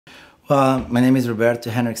Well, my name is Roberto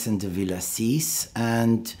Interview,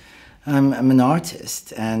 and I'm an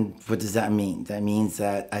artist. And what does that mean? That means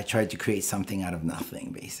that I try to create something out of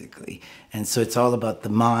nothing, basically. And so it's all about the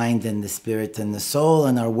mind and the spirit and the soul.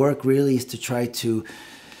 And our work really is to try to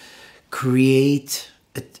create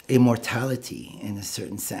immortality in a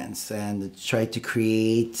certain sense, and try to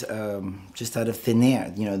create just out of thin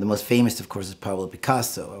air. You know, the most famous, of course, is Pablo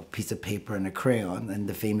Picasso, a piece of paper and a crayon, and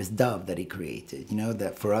the famous dove that he created, you know,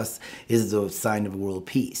 that for us is the sign of world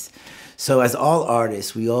peace. So as all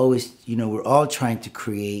artists, we always, you know, we're all trying to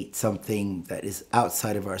create something that is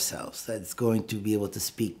outside of ourselves, that's going to be able to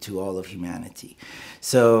speak to all of humanity.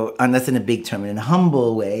 So, and that's in a big term. In a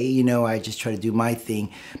humble way, you know, I just try to do my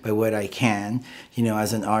thing by what I can, you know,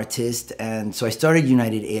 as an artist. And so I started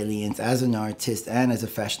United Aliens as an artist and as a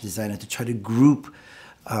fashion designer to try to group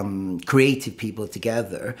creative people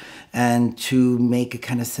together and to make a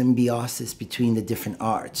kind of symbiosis between the different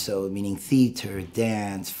arts. So meaning theater,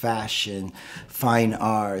 dance, fashion, fine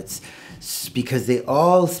arts, because they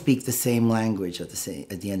all speak the same language at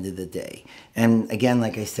the end of the day. And again,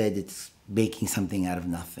 like I said, it's making something out of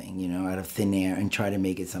nothing, you know, out of thin air, and try to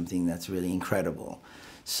make it something that's really incredible.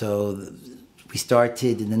 So we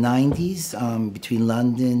started in the 90s between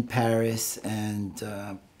London, Paris, and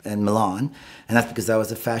Milan, and that's because I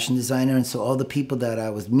was a fashion designer. And so all the people that I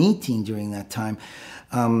was meeting during that time,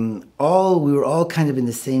 we were all kind of in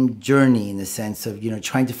the same journey, in the sense of, you know,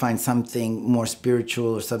 trying to find something more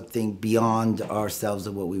spiritual or something beyond ourselves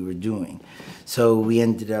of what we were doing. So we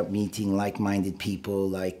ended up meeting like-minded people,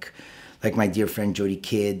 like my dear friend Jody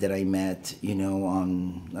Kidd that I met, you know,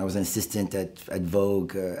 I was an assistant at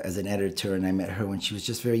Vogue as an editor, and I met her when she was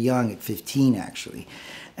just very young, at 15 actually.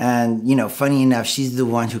 And, you know, funny enough, she's the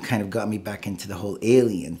one who kind of got me back into the whole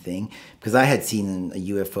alien thing, because I had seen a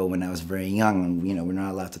UFO when I was very young, and, you know, we're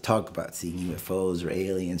not allowed to talk about seeing UFOs or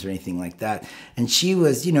aliens or anything like that. And she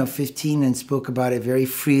was, you know, 15 and spoke about it very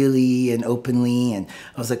freely and openly. And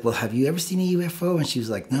I was like, well, have you ever seen a UFO? And she was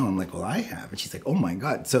like, no. I'm like, well, I have. And she's like, oh my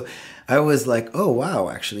God. So I was like, oh wow,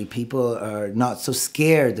 actually people are not so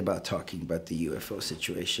scared about talking about the UFO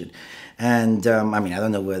situation. And I mean, I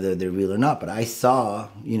don't know whether they're real or not, but I saw,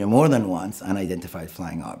 you know, more than once unidentified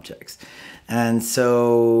flying objects. And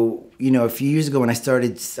so, you know, a few years ago when I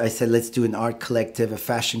started, I said, let's do an art collective, a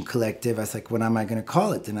fashion collective. I was like, what am I going to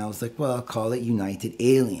call it? And I was like, well, I'll call it United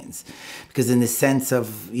Aliens. Because in the sense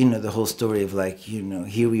of, you know, the whole story of, like, you know,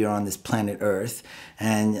 here we are on this planet Earth,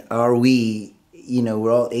 and are we, you know,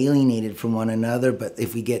 we're all alienated from one another, but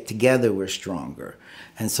if we get together, we're stronger.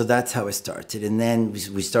 And so that's how it started. And then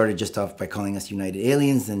we started just off by calling us United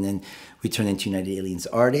Aliens, and then we turned into United Aliens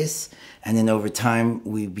Artists. And then over time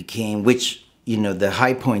we became, which, you know, the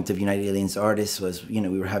high point of United Aliens Artists was, you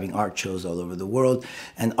know, we were having art shows all over the world,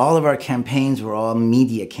 and all of our campaigns were all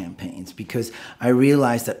media campaigns, because I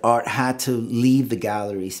realized that art had to leave the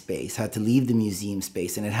gallery space, had to leave the museum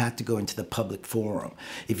space, and it had to go into the public forum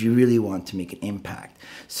if you really want to make an impact.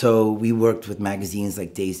 So we worked with magazines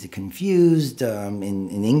like Dazed and Confused,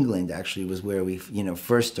 in England actually was where we, you know,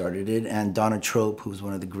 first started it, and Donna Trope, who was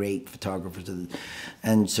one of the great photographers,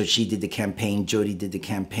 and so she did the campaign, Jody did the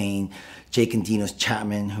campaign, Jake and Dinos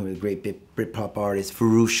Chapman, who are a great Britpop artist,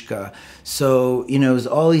 Farushka. So, you know, it was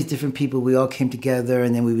all these different people. We all came together,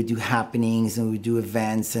 and then we would do happenings, and we would do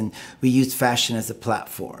events, and we used fashion as a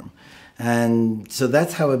platform. And so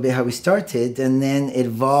that's how we started, and then it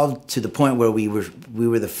evolved to the point where we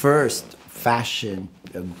were the first fashion,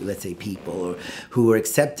 let's say, people who were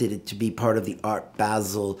accepted to be part of the Art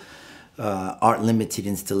Basel Art Limited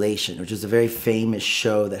installation, which was a very famous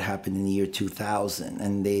show that happened in the year 2000,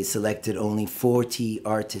 and they selected only 40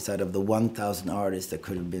 artists out of the 1,000 artists that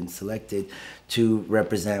could have been selected to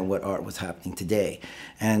represent what art was happening today.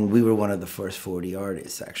 And we were one of the first 40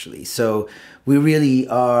 artists, actually. So we really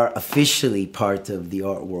are officially part of the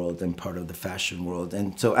art world and part of the fashion world.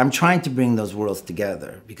 And so I'm trying to bring those worlds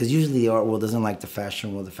together, because usually the art world doesn't like the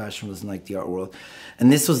fashion world doesn't like the art world.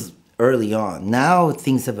 And this was early on. Now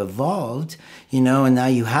things have evolved, you know, and now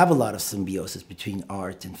you have a lot of symbiosis between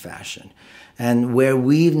art and fashion. And where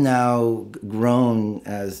we've now grown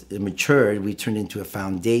as matured, we turned into a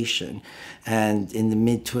foundation. And in the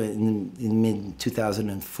mid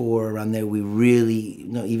 2004, around there, we really,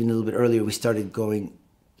 no, even a little bit earlier, we started going,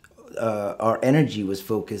 our energy was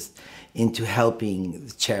focused into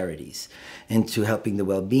helping charities, into helping the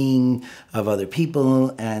well-being of other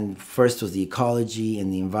people. And first was the ecology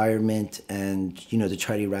and the environment, and, you know, to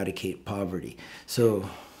try to eradicate poverty. So,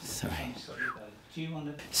 sorry.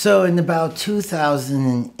 So in about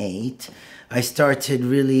 2008, I started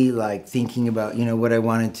really like thinking about, you know, what I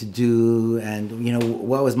wanted to do, and, you know,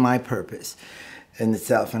 what was my purpose. in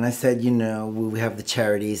itself. And I said, we have the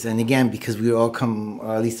charities, and again, because we all come,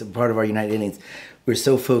 or at least a part of our United Aliens, we're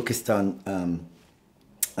so focused on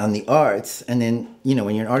the arts. And then,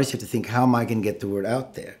 when you're an artist, you have to think, how am I going to get the word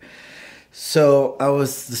out there? So the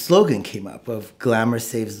slogan came up of glamour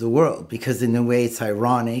saves the world, because in a way it's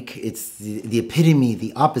ironic. It's the epitome,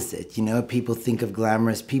 the opposite. People think of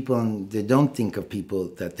glamorous people and they don't think of people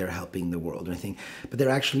that they're helping the world or anything. But there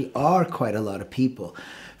actually are quite a lot of people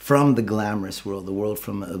from the glamorous world, the world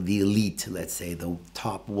from the elite, let's say, the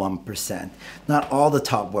top 1%. Not all the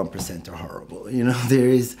top 1% are horrible. There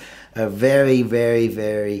is a very, very,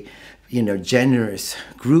 very, generous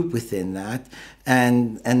group within that.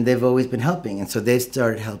 And they've always been helping. And so they've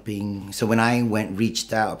started helping. So when I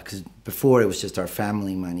reached out, because before it was just our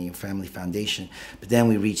family money, family foundation, but then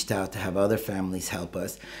we reached out to have other families help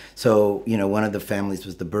us. So, one of the families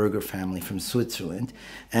was the Berger family from Switzerland.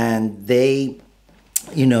 And they've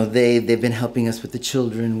been helping us with the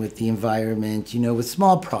children, with the environment, with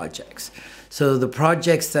small projects. So the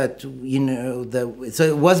projects that, so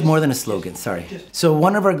it was more than a slogan, sorry. So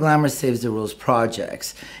one of our Glamour Saves the World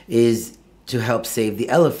projects is to help save the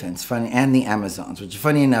elephants and the Amazons, which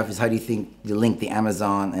funny enough is, how do you think you link the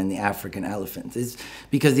Amazon and the African elephants? Is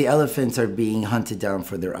because the elephants are being hunted down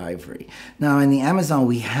for their ivory. Now in the Amazon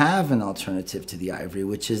we have an alternative to the ivory,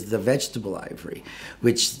 which is the vegetable ivory,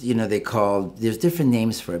 which they call, there's different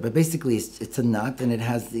names for it, but basically it's a nut, and it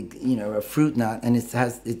has a fruit nut, and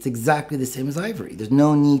it's exactly the same as ivory. There's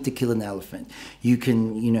no need to kill an elephant. You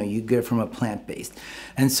can you get it from a plant-based.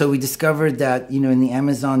 And so we discovered that in the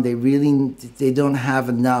Amazon they don't have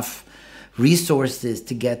enough resources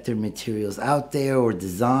to get their materials out there, or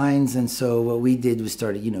designs. And so what we did was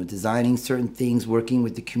started, designing certain things, working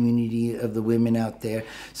with the community of the women out there.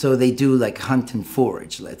 So they do like hunt and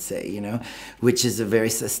forage, let's say, which is a very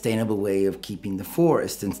sustainable way of keeping the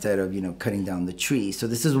forest instead of, cutting down the trees. So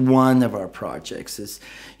this is one of our projects. It's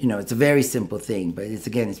a very simple thing, but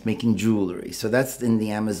it's making jewelry. So that's in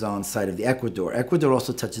the Amazon side of the Ecuador. Ecuador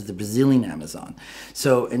also touches the Brazilian Amazon.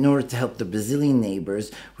 So in order to help the Brazilian neighbors,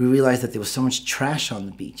 we realized that there was so much trash on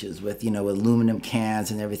the beaches with, aluminum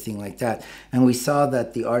cans and everything like that. And we saw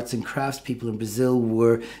that the arts and crafts people in Brazil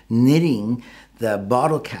were knitting the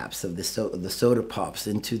bottle caps of the soda pops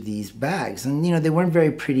into these bags. And, they weren't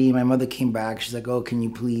very pretty. My mother came back. She's like, oh, can you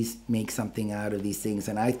please make something out of these things?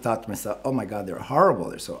 And I thought to myself, oh my God, they're horrible.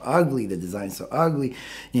 They're so ugly. The design's so ugly,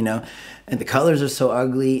 and the colors are so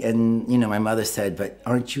ugly. And, my mother said, but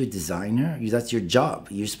aren't you a designer? That's your job.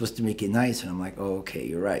 You're supposed to make it nice. And I'm like, oh, okay,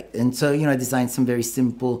 you're right. And so, I designed some very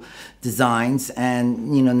simple designs. And,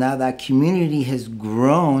 now that community has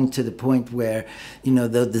grown to the point where,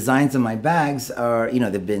 the designs on my bags are,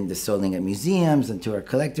 they're selling at museums and to our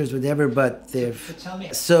collectors, whatever, but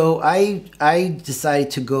so I decided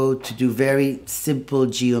to go to do very simple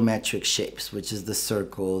geometric shapes, which is the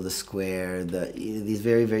circle, the square, these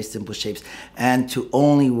very, very simple shapes, and to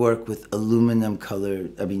only work with aluminum color.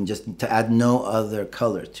 Just to add no other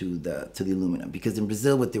color to the aluminum, because in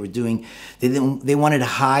Brazil what they were doing, they wanted to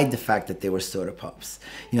hide the fact that they were soda pops.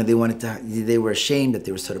 They were ashamed that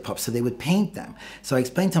they were soda pops, so they would paint them. So I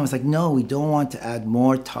explained to them, I was like, no, we don't want to add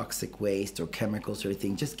more toxic waste or chemicals or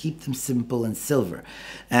anything. Just keep them simple and silver.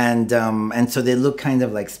 And so they look kind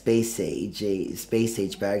of like space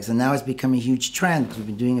age bags. And now it's become a huge trend, because we've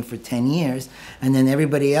been doing it for 10 years. And then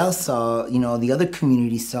everybody else saw, the other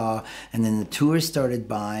community saw, and then the tourists started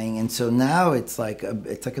buying. And so now it's like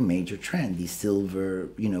a major trend, these silver,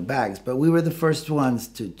 bags. But we were the first ones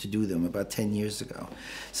to do them about 10 years ago.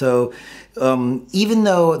 So even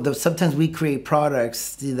though sometimes we create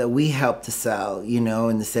products that we help to sell,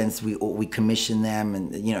 in the sense we commission them,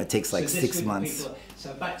 and it takes like 6 months.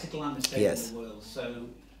 So back to Glamour Saving the World. So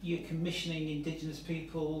you're commissioning indigenous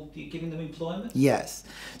people, you're giving them employment? Yes.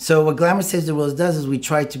 So what Glamour Saves the World does is we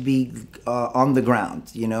try to be on the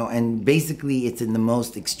ground, and basically it's in the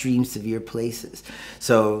most extreme, severe places.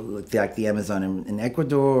 So like the Amazon in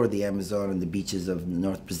Ecuador, or the Amazon on the beaches of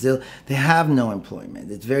North Brazil, they have no employment.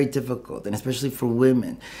 It's very difficult, and especially for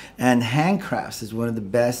women. And handcrafts is one of the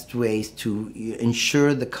best ways to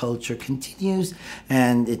ensure the culture continues,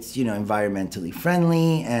 and it's, environmentally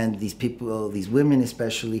friendly, and these people, these women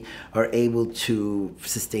especially, are able to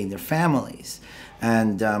sustain their families,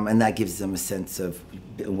 and that gives them a sense of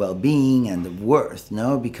well-being and of worth,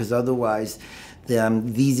 because otherwise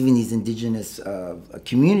these indigenous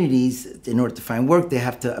communities, in order to find work, they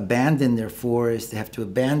have to abandon their forests, they have to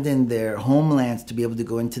abandon their homelands to be able to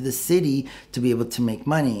go into the city to be able to make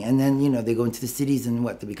money. And then, they go into the cities and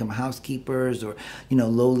they become housekeepers or,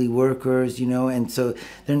 lowly workers, and so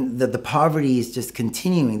then the poverty is just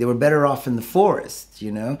continuing. They were better off in the forest,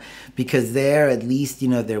 because there, at least,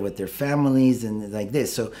 they're with their families and like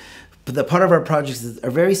this. So, but the part of our projects are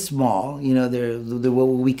very small, they're what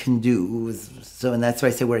we can do. So, and that's why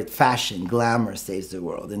I say we're at fashion, glamour saves the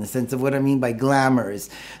world. In the sense of what I mean by glamour is,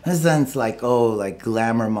 in a sense like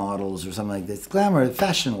glamour models or something like this. Glamour,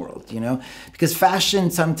 fashion world, because fashion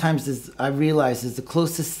sometimes I realize is the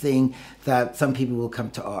closest thing that some people will come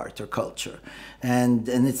to art or culture. And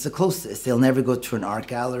it's the closest. They'll never go to an art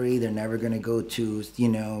gallery. They're never going to go to,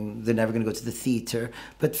 they're never going to go to the theater.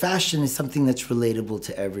 But fashion is something that's relatable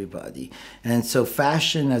to everybody. And so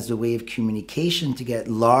fashion as a way of communication to get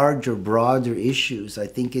larger, broader issues, I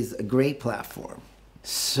think is a great platform.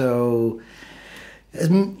 So,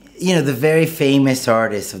 the very famous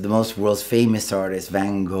artists, of the most world's famous artists,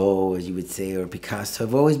 Van Gogh, as you would say, or Picasso,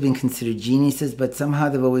 have always been considered geniuses, but somehow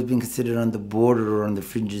they've always been considered on the border or on the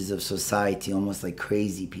fringes of society, almost like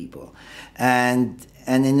crazy people. And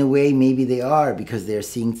in a way, maybe they are, because they're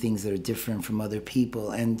seeing things that are different from other people,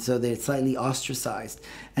 and so they're slightly ostracized.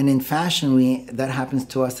 And in fashion, that happens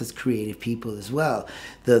to us as creative people as well.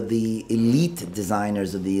 The elite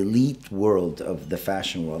designers of the elite world of the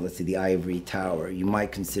fashion world, let's say the Ivory Tower, you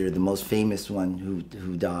might consider the most famous one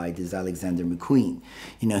who died is Alexander McQueen.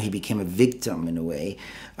 He became a victim, in a way,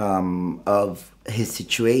 of his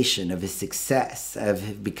situation, of his success,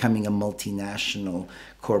 of becoming a multinational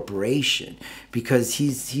corporation, because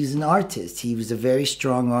he's an artist. He was a very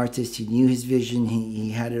strong artist. He knew his vision.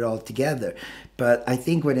 He had it all together. But I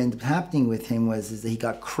think what ended up happening with him is that he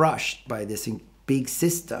got crushed by this big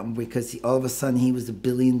system, because all of a sudden he was $1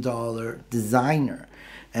 billion designer.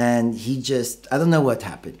 And he just, I don't know what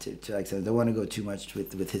happened to Alexander. I don't want to go too much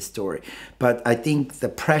with his story. But I think the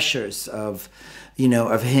pressures of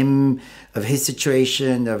him, of his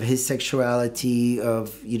situation, of his sexuality,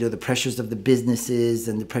 of, the pressures of the businesses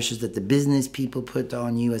and the pressures that the business people put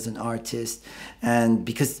on you as an artist. And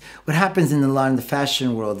because what happens in a lot in the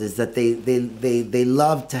fashion world is that they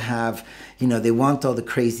love to have, they want all the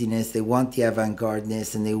craziness, they want the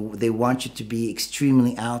avant-gardeness, and they want you to be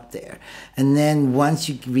extremely out there. And then once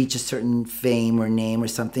you reach a certain fame or name or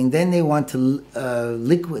something, then they want to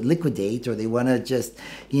liquidate, or they want to just,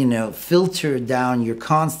 filter down your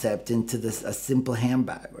concept into a simple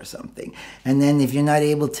handbag or something. And then if you're not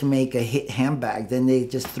able to make a hit handbag, then they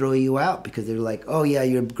just throw you out, because they're like, oh yeah,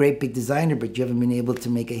 you're a great big designer, but you haven't been able to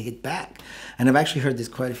make a hit bag. And I've actually heard this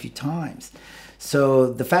quite a few times.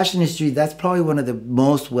 So the fashion industry, that's probably one of the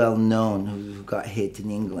most well-known who got hit in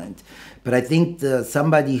England. But I think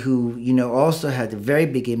somebody who, also had a very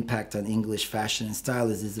big impact on English fashion and style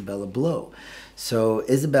is Isabella Blow. So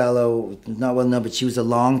Isabella, not well known, but she was a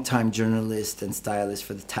long-time journalist and stylist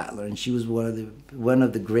for the Tatler, and she was one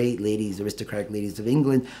of the great ladies, aristocratic ladies of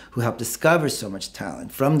England, who helped discover so much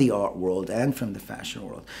talent from the art world and from the fashion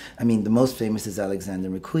world. I mean, the most famous is Alexander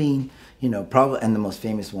McQueen, probably, and the most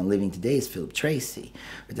famous one living today is Philip Tracy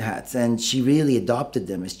with the hats, and she really adopted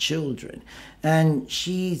them as children. And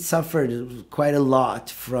she suffered quite a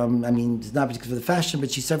lot from, it's not because of the fashion,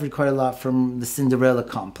 but she suffered quite a lot from the Cinderella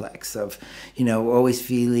complex of, always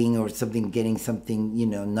feeling or getting something,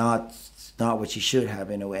 not what she should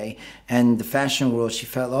have, in a way. And the fashion world, she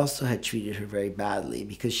felt, also had treated her very badly,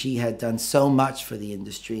 because she had done so much for the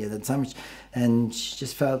industry and done so much, and she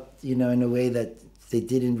just felt, in a way that they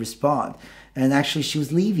didn't respond. And actually, she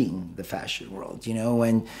was leaving the fashion world,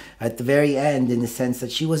 when at the very end, in the sense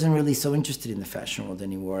that she wasn't really so interested in the fashion world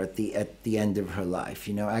anymore at the end of her life,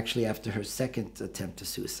 actually after her second attempt to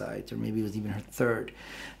suicide, or maybe it was even her third.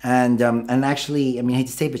 And actually, I hate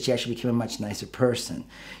to say it, but she actually became a much nicer person,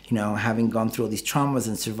 having gone through all these traumas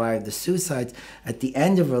and survived the suicides. At the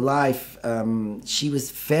end of her life, she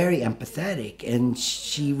was very empathetic, and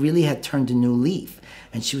she really had turned a new leaf.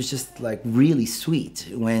 And she was just like really sweet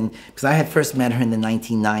because I had first met her in the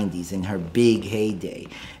 1990s in her big heyday.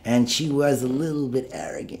 And she was a little bit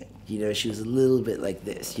arrogant, she was a little bit like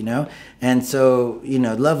this, And so,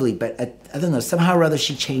 lovely, but I don't know, somehow or other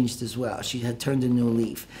she changed as well. She had turned a new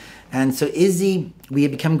leaf. And so Izzy, we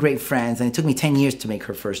had become great friends, and it took me 10 years to make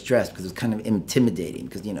her first dress because it was kind of intimidating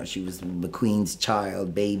because, you know, she was McQueen's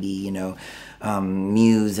child, baby, you know,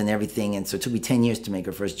 muse and everything. And so it took me 10 years to make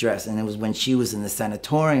her first dress. And it was when she was in the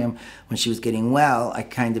sanatorium, when she was getting well, I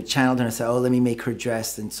kind of channeled her and said, oh, let me make her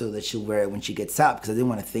dress and so that she'll wear it when she gets out, because I didn't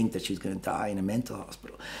want to think that she was going to die in a mental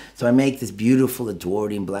hospital. So I make this beautiful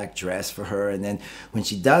Edwardian black dress for her. And then when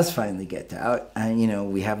she does finally get out, and, you know,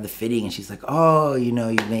 we have the fitting and she's like, oh, you know,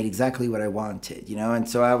 you made exactly what I wanted, you know. And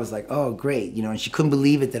so I was like, oh, great, you know, and she couldn't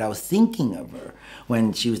believe it that I was thinking of her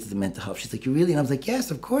when she was at the mental health. She's like, you really? And I was like,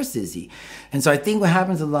 yes, of course, Izzy. And so I think what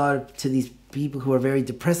happens a lot to these people who are very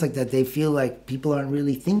depressed like that, they feel like people aren't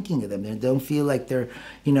really thinking of them. They don't feel like they're,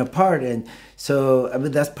 you know, part. And so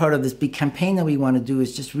that's part of this big campaign that we want to do,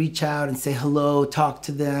 is just reach out and say hello, talk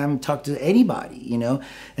to them, talk to anybody, you know,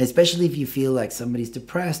 and especially if you feel like somebody's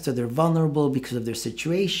depressed or they're vulnerable because of their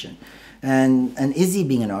situation. And Izzy,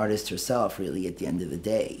 being an artist herself, really, at the end of the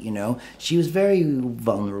day, you know, she was very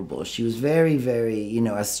vulnerable. She was very, very, you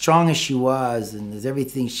know, as strong as she was and as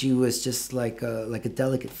everything, she was just like a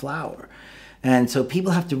delicate flower. And so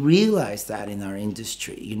people have to realize that in our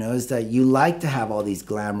industry, you know, is that you like to have all these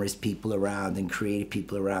glamorous people around and creative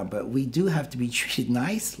people around, but we do have to be treated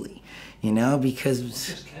nicely, you know,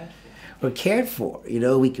 because we're cared for, you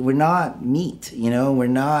know. We're not meat, you know. We're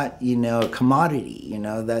not, you know, a commodity, you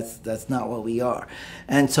know. That's not what we are.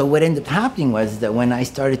 And so what ended up happening was that when I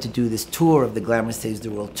started to do this tour of the Glamour Saves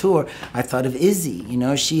the World tour, I thought of Izzy. You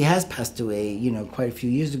know, she has passed away, you know, quite a few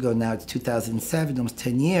years ago now. It's 2007, almost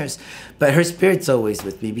 10 years. But her spirit's always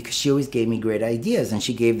with me because she always gave me great ideas, and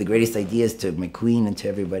she gave the greatest ideas to McQueen and to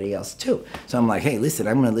everybody else too. So I'm like, hey, listen,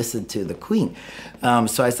 I'm gonna listen to the Queen.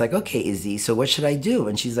 So I was like, okay, Izzy, so what should I do?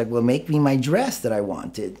 And she's like, well, make me my dress that I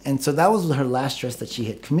wanted. And so that was her last dress that she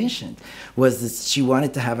had commissioned, was this, she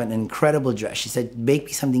wanted to have an incredible dress. She said, make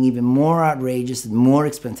me something even more outrageous and more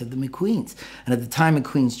expensive than McQueen's. And at the time,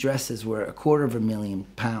 McQueen's dresses were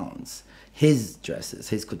 £250,000. His dresses,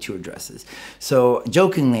 his couture dresses. So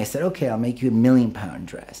jokingly, I said, okay, I'll make you £1 million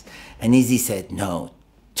dress. And Izzy said, no,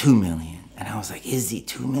 2 million. And I was like, Izzy,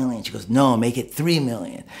 2 million? She goes, no, make it 3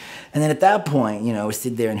 million. And then at that point, you know, we're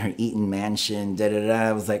sitting there in her Eaton mansion, da-da-da.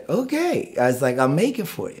 I was like, okay. I was like, I'll make it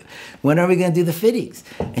for you. When are we going to do the fittings?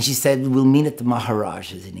 And she said, we'll meet at the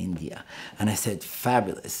Maharajas in India. And I said,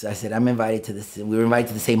 fabulous. I said, I'm invited to this. We were invited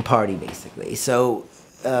to the same party, basically. So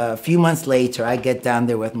a few months later, I get down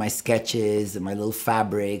there with my sketches and my little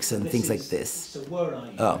fabrics and things like this. So where are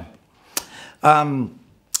you?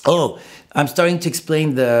 Oh, I'm starting to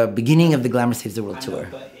explain the beginning of the Glamour Saves the World tour.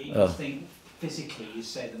 But you think physically, you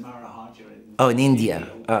say the Maharaja in in India.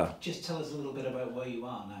 Oh. Just tell us a little bit about where you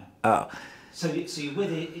are now. Oh. So you're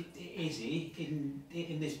with Izzy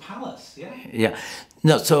in this palace, yeah? Yeah.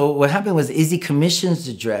 No, so what happened was Izzy commissions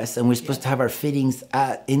the dress, and we're supposed to have our fittings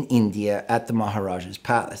in India at the Maharaja's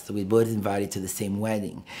palace. So we both invited to the same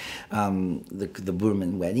wedding, the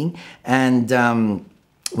Burman wedding. And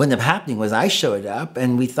what ended up happening was I showed up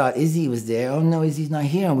and we thought Izzy was there. Oh no, Izzy's not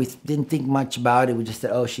here. And we didn't think much about it. We just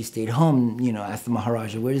said, oh, she stayed home. You know, asked the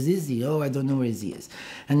Maharaja, where's Izzy? Oh, I don't know where Izzy is.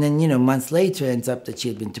 And then, you know, months later, it ends up that she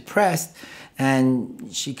had been depressed and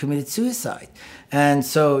she committed suicide. And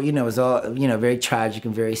so, you know, it was all, you know, very tragic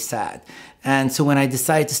and very sad. And so when I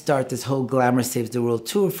decided to start this whole Glamour Saves the World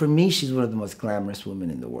tour, for me, she's one of the most glamorous women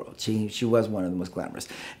in the world. She was one of the most glamorous.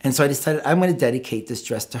 And so I decided I'm going to dedicate this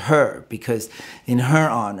dress to her, because in her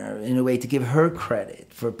honor, in a way to give her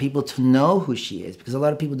credit, for people to know who she is, because a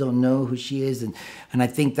lot of people don't know who she is. And I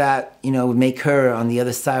think that, you know, would make her, on the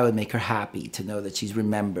other side, would make her happy to know that she's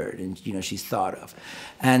remembered and, you know, she's thought of.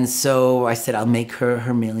 And so I said, I'll make her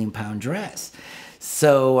her £1 million dress.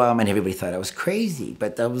 So, and everybody thought I was crazy,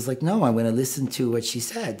 but I was like, no, I'm going to listen to what she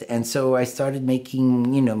said. And so I started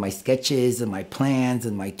making, you know, my sketches and my plans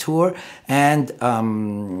and my tour, and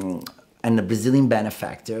a Brazilian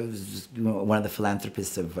benefactor, one of the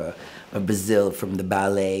philanthropists of Brazil from the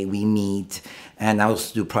ballet, we meet. And I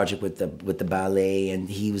also do a project with the ballet, and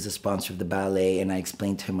he was a sponsor of the ballet, and I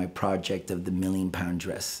explained to him my project of the £1 million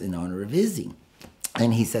dress in honor of Izzy.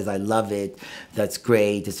 And he says, I love it, that's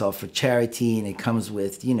great, it's all for charity, and it comes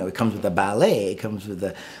with, you know, it comes with a ballet, it comes with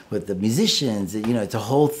the musicians, you know, it's a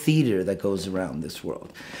whole theater that goes around this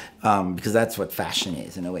world. Because that's what fashion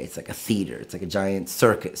is, in a way. It's like a theater, it's like a giant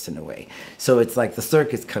circus, in a way. So it's like the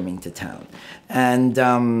circus coming to town. And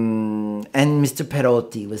Mr.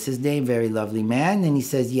 Perotti was his name, very lovely man, and he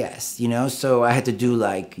says yes, you know, so I had to do,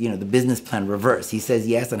 like, you know, the business plan reverse. He says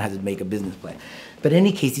yes, and I had to make a business plan. But in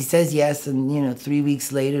any case, he says yes, and, you know, 3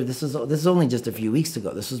 weeks later, this is only just a few weeks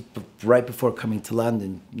ago. This was right before coming to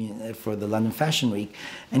London, you know, for the London Fashion Week,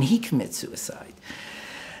 and he commits suicide.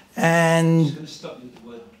 And I'm just going to stop you with the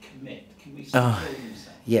word commit. Can we say kill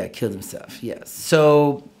himself? Yeah, killed himself, yes.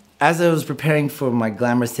 So as I was preparing for my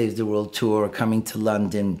Glamour Saves the World tour, coming to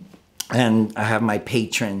London, and I have my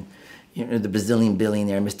patron, the Brazilian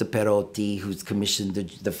billionaire, Mr. Perotti, who's commissioned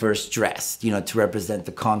the first dress, to represent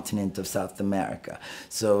the continent of South America.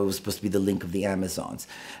 So it was supposed to be the link of the Amazons.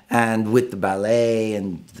 And with the ballet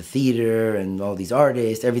and the theater and all these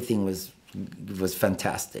artists, everything was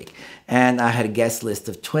fantastic. And I had a guest list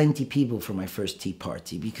of 20 people for my first tea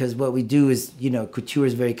party, because what we do is, couture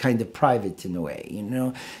is very kind of private in a way,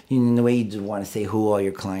 in a way you don't want to say who all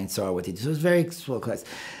your clients are, what they do. So it's very small class.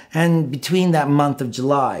 And between that month of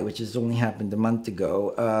July, which has only happened a month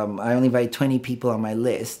ago, I only invited 20 people on my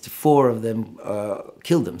list. 4 of them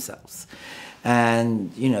killed themselves.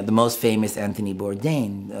 And, the most famous, Anthony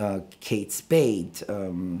Bourdain, Kate Spade.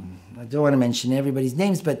 I don't want to mention everybody's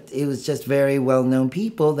names, but it was just very well-known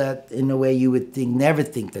people that, in a way, you would never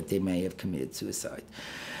think that they may have committed suicide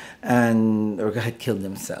or had killed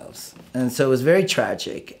themselves. And so it was very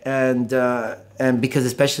tragic. And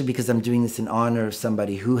especially because I'm doing this in honor of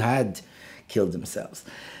somebody who had killed themselves.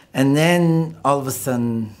 And then all of a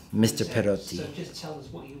sudden, Mr. Perotti. So just tell us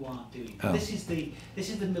what you are doing. Oh. This is the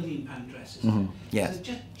 £1 million dress, isn't it? Yes.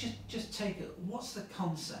 So just take it. What's the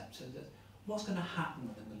concept? What's going to happen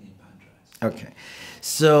with the £1 million dress? Okay.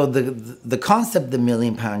 So the concept of the £1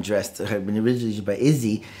 million dress that had been originally by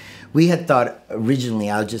Izzy, we had thought originally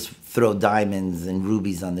I'll just throw diamonds and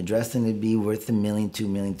rubies on the dress and it'd be worth $1 million, $2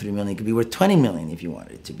 million, $3 million. It could be worth $20 million if you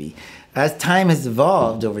wanted it to be. As time has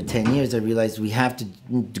evolved over 10 years, I realized we have to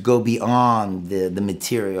go beyond the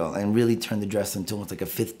material and really turn the dress into almost like a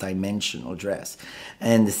 5th dimensional dress,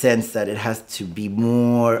 in the sense that it has to be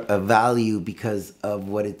more of value because of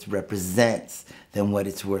what it represents than what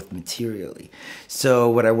it's worth materially. So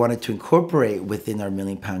what I wanted to incorporate within our £1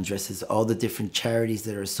 million dress is all the different charities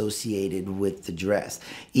that are associated with the dress.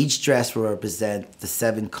 Each dress will represent the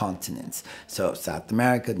 7 continents. So South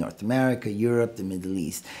America, North America, Europe, the Middle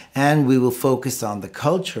East. And we will focus on the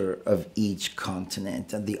culture of each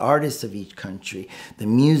continent and the artists of each country, the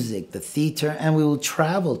music, the theater, and we will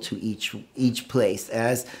travel to each place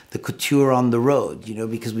as the couture on the road,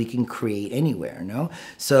 because we can create anywhere,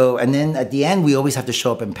 So, and then at the end, we always have to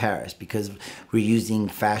show up in Paris because we're using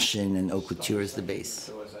fashion and haute couture as the base.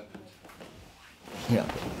 Yeah.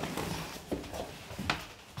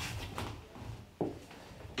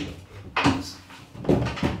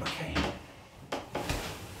 Okay.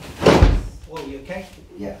 Whoa, you okay?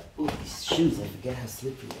 Yeah. Ooh, these shoes, I forget how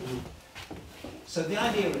slippery they are. So the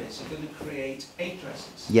idea is you're going to create 8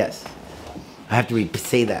 dresses. Yes. I have to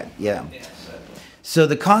say that, yeah. So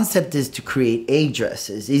the concept is to create 8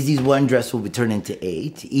 dresses. Izzy's one dress will be turned into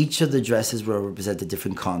 8. Each of the dresses will represent a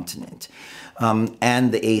different continent,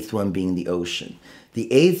 and the 8th one being the ocean. The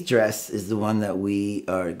 8th dress is the one that we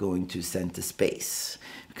are going to send to space,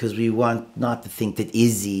 because we want not to think that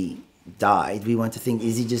Izzy died. We want to think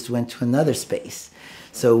Izzy just went to another space.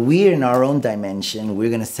 So we're in our own dimension, we're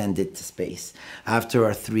going to send it to space after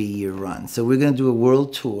our 3-year run. So we're going to do a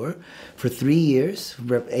world tour for 3 years,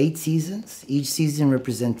 8 seasons, each season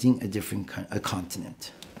representing a different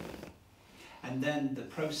continent. And then the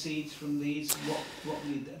proceeds from these,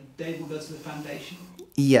 they will go to the foundation?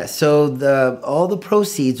 Yes, so all the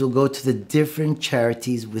proceeds will go to the different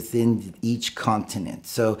charities within each continent.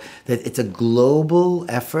 So that it's a global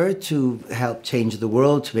effort to help change the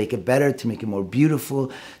world, to make it better, to make it more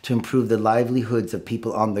beautiful, to improve the livelihoods of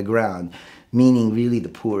people on the ground, meaning really the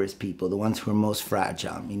poorest people, the ones who are most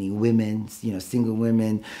fragile, meaning women, single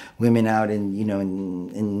women, women out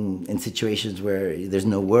in situations where there's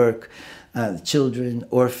no work, children,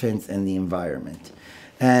 orphans, and the environment.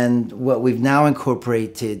 And what we've now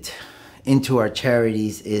incorporated into our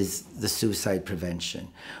charities is the suicide prevention.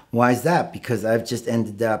 Why is that? Because I've just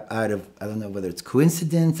ended up out of, I don't know whether it's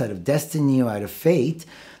coincidence, out of destiny, or out of fate.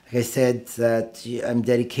 Like I said, that I'm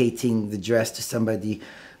dedicating the dress to somebody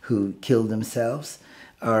who killed themselves.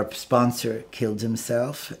 Our sponsor killed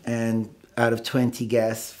himself. And out of 20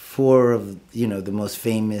 guests, 4 of the most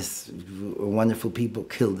famous, wonderful people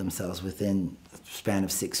killed themselves within a span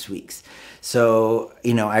of 6 weeks. So,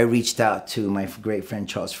 I reached out to my great friend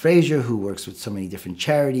Charles Frazier, who works with so many different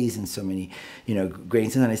charities and so many, great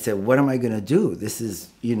things. And I said, what am I going to do? This is,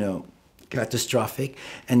 catastrophic,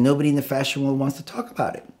 and nobody in the fashion world wants to talk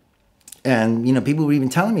about it. And, you know, people were even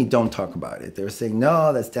telling me, don't talk about it. They were saying,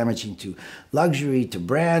 no, that's damaging to luxury, to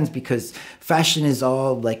brands, because fashion is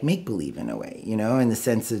all like make-believe in a way, you know, in the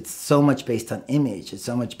sense it's so much based on image. It's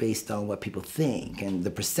so much based on what people think and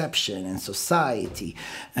the perception and society.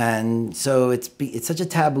 And so it's such a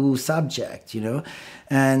taboo subject, you know.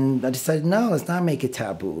 And I decided, no, let's not make it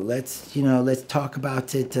taboo. Let's, you know, let's talk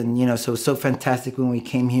about it. And, you know, so it was so fantastic when we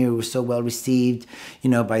came here. We were so well received, you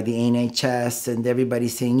know, by the NHS, and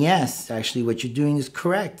everybody's saying, yes, actually what you're doing is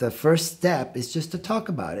correct. The first step is just to talk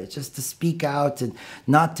about it, just to speak out and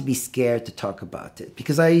not to be scared to talk about it.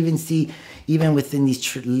 Because I even see, even within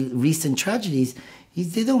these recent tragedies,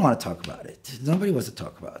 they don't want to talk about it. Nobody wants to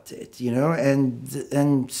talk about it, you know?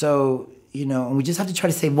 And so, you know, and we just have to try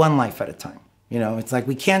to save one life at a time. You know, it's like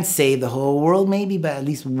we can't save the whole world maybe, but at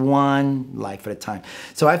least one life at a time.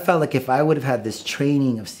 So I felt like if I would have had this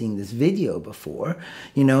training of seeing this video before,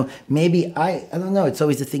 you know, maybe I don't know, it's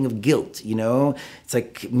always a thing of guilt, you know? It's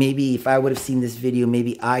like maybe if I would have seen this video,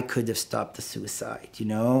 maybe I could have stopped the suicide, you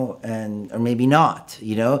know, or maybe not,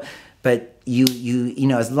 you know? But you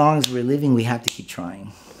know, as long as we're living, we have to keep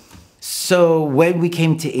trying. So when we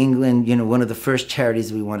came to England, you know, one of the first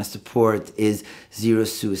charities we want to support is Zero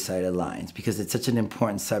Suicide Alliance, because it's such an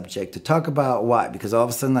important subject to talk about. Why? Because all of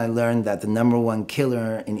a sudden I learned that the #1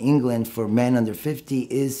 killer in England for men under 50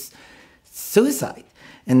 is suicide.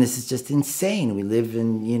 And this is just insane. We live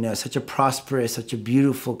in, you know, such a prosperous, such a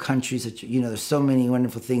beautiful country, you know, there's so many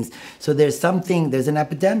wonderful things. So there's an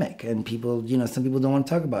epidemic, and people, you know, some people don't want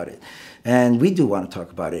to talk about it. And we do want to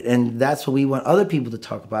talk about it. And that's what we want other people to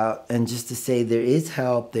talk about, and just to say there is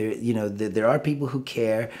help, you know, there are people who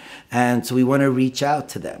care. And so we want to reach out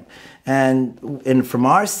to them. And from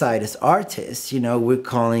our side as artists, you know, we're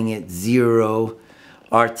calling it Zero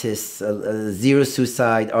Artists, Zero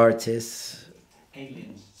Suicide Artists.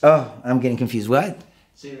 Aliens. Oh, I'm getting confused. What?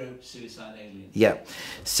 Zero Suicide Aliens. Yeah.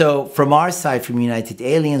 So from our side, from United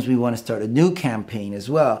Aliens, we want to start a new campaign as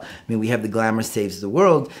well. I mean, we have the Glamour Saves the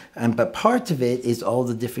World, but part of it is all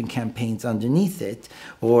the different campaigns underneath it,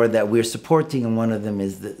 or that we're supporting, and one of them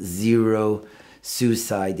is the Zero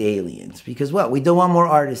Suicide Aliens. Because what? We don't want more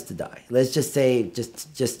artists to die. Let's just say,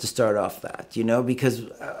 just to start off that, you know, because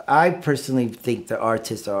I personally think that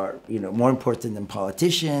artists are, you know, more important than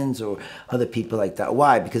politicians or other people like that.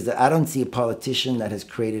 Why? Because I don't see a politician that has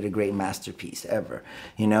created a great masterpiece ever,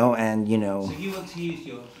 you know, and, you know. So you want to use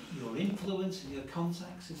your influence and your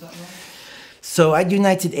contacts, is that right? So at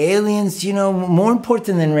United Aliens, you know, more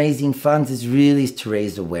important than raising funds is to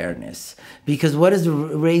raise awareness. Because what is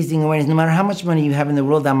raising awareness? No matter how much money you have in the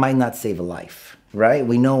world, that might not save a life, right?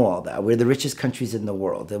 We know all that. We're the richest countries in the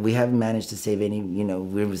world, and we haven't managed to save any, you know,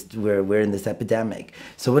 we're in this epidemic.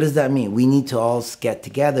 So what does that mean? We need to all get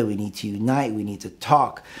together. We need to unite. We need to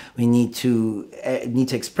talk. We need to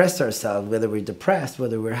express ourselves, whether we're depressed,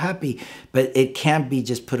 whether we're happy. But it can't be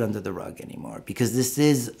just put under the rug anymore, because this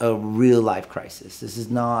is a real life crisis. This is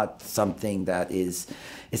not something that is,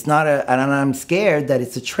 and I'm scared that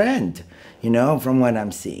it's a trend. You know, from what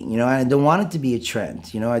I'm seeing, you know, I don't want it to be a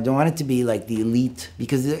trend. You know, I don't want it to be like the elite,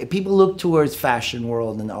 because people look towards fashion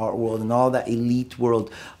world and art world and all that elite world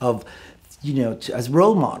of, you know, as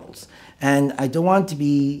role models. And I don't want to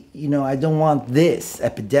be, you know, I don't want this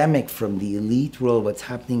epidemic from the elite world, what's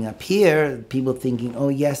happening up here, people thinking, oh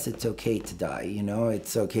yes, it's okay to die, you know,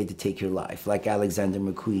 it's okay to take your life, like Alexander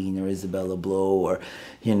McQueen or Isabella Blow or,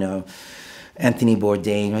 you know, Anthony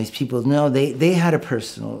Bourdain, these people, no, they had a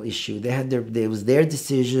personal issue. It was their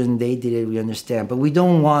decision. They did it. We understand, but we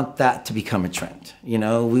don't want that to become a trend. You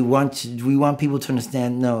know, we want people to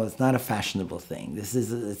understand. No, it's not a fashionable thing. It's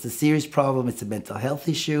a serious problem. It's a mental health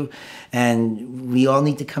issue, and we all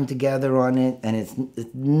need to come together on it. And it's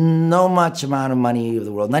no much amount of money of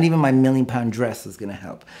the world. Not even my £1 million dress is going to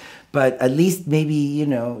help. But at least maybe, you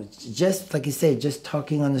know, just like you say, just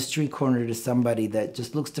talking on the street corner to somebody that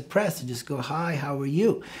just looks depressed and just go, hi, how are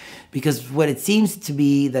you? Because what it seems to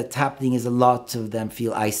be that's happening is a lot of them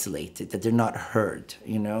feel isolated, that they're not heard,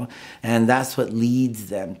 you know? And that's what leads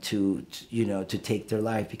them to you know, to take their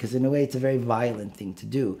life, because in a way it's a very violent thing to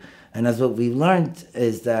do. And as what we've learned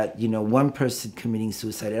is that, you know, one person committing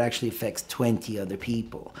suicide, it actually affects 20 other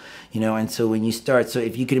people, you know. And so when you start, so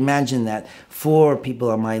if you could imagine that 4 people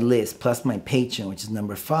on my list, plus my patron, which is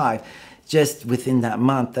number 5, just within that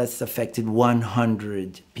month, that's affected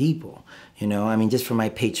 100 people. You know, I mean, just for my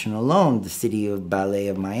patron alone, the city of ballet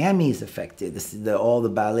of Miami is affected. All the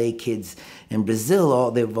ballet kids in Brazil,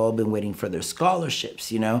 they've all been waiting for their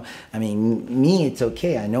scholarships, you know. I mean, me, it's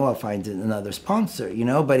okay. I know I'll find another sponsor, you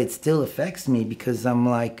know, but it still affects me because I'm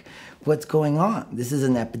like, what's going on? This is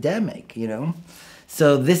an epidemic, you know.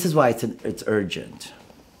 So this is why it's urgent.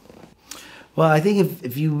 Well, I think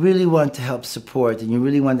if you really want to help support and you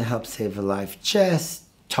really want to help save a life, just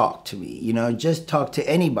talk to me. You know, just talk to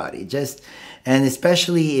anybody. And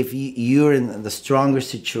especially if you're in the stronger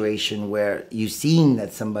situation where you're seeing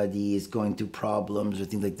that somebody is going through problems or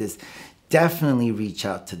things like this, definitely reach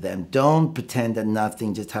out to them. Don't pretend that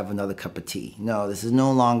nothing, just have another cup of tea. No, this is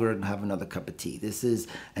no longer have another cup of tea. This is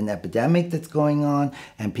an epidemic that's going on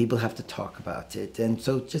and people have to talk about it. And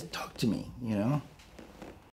so just talk to me, you know?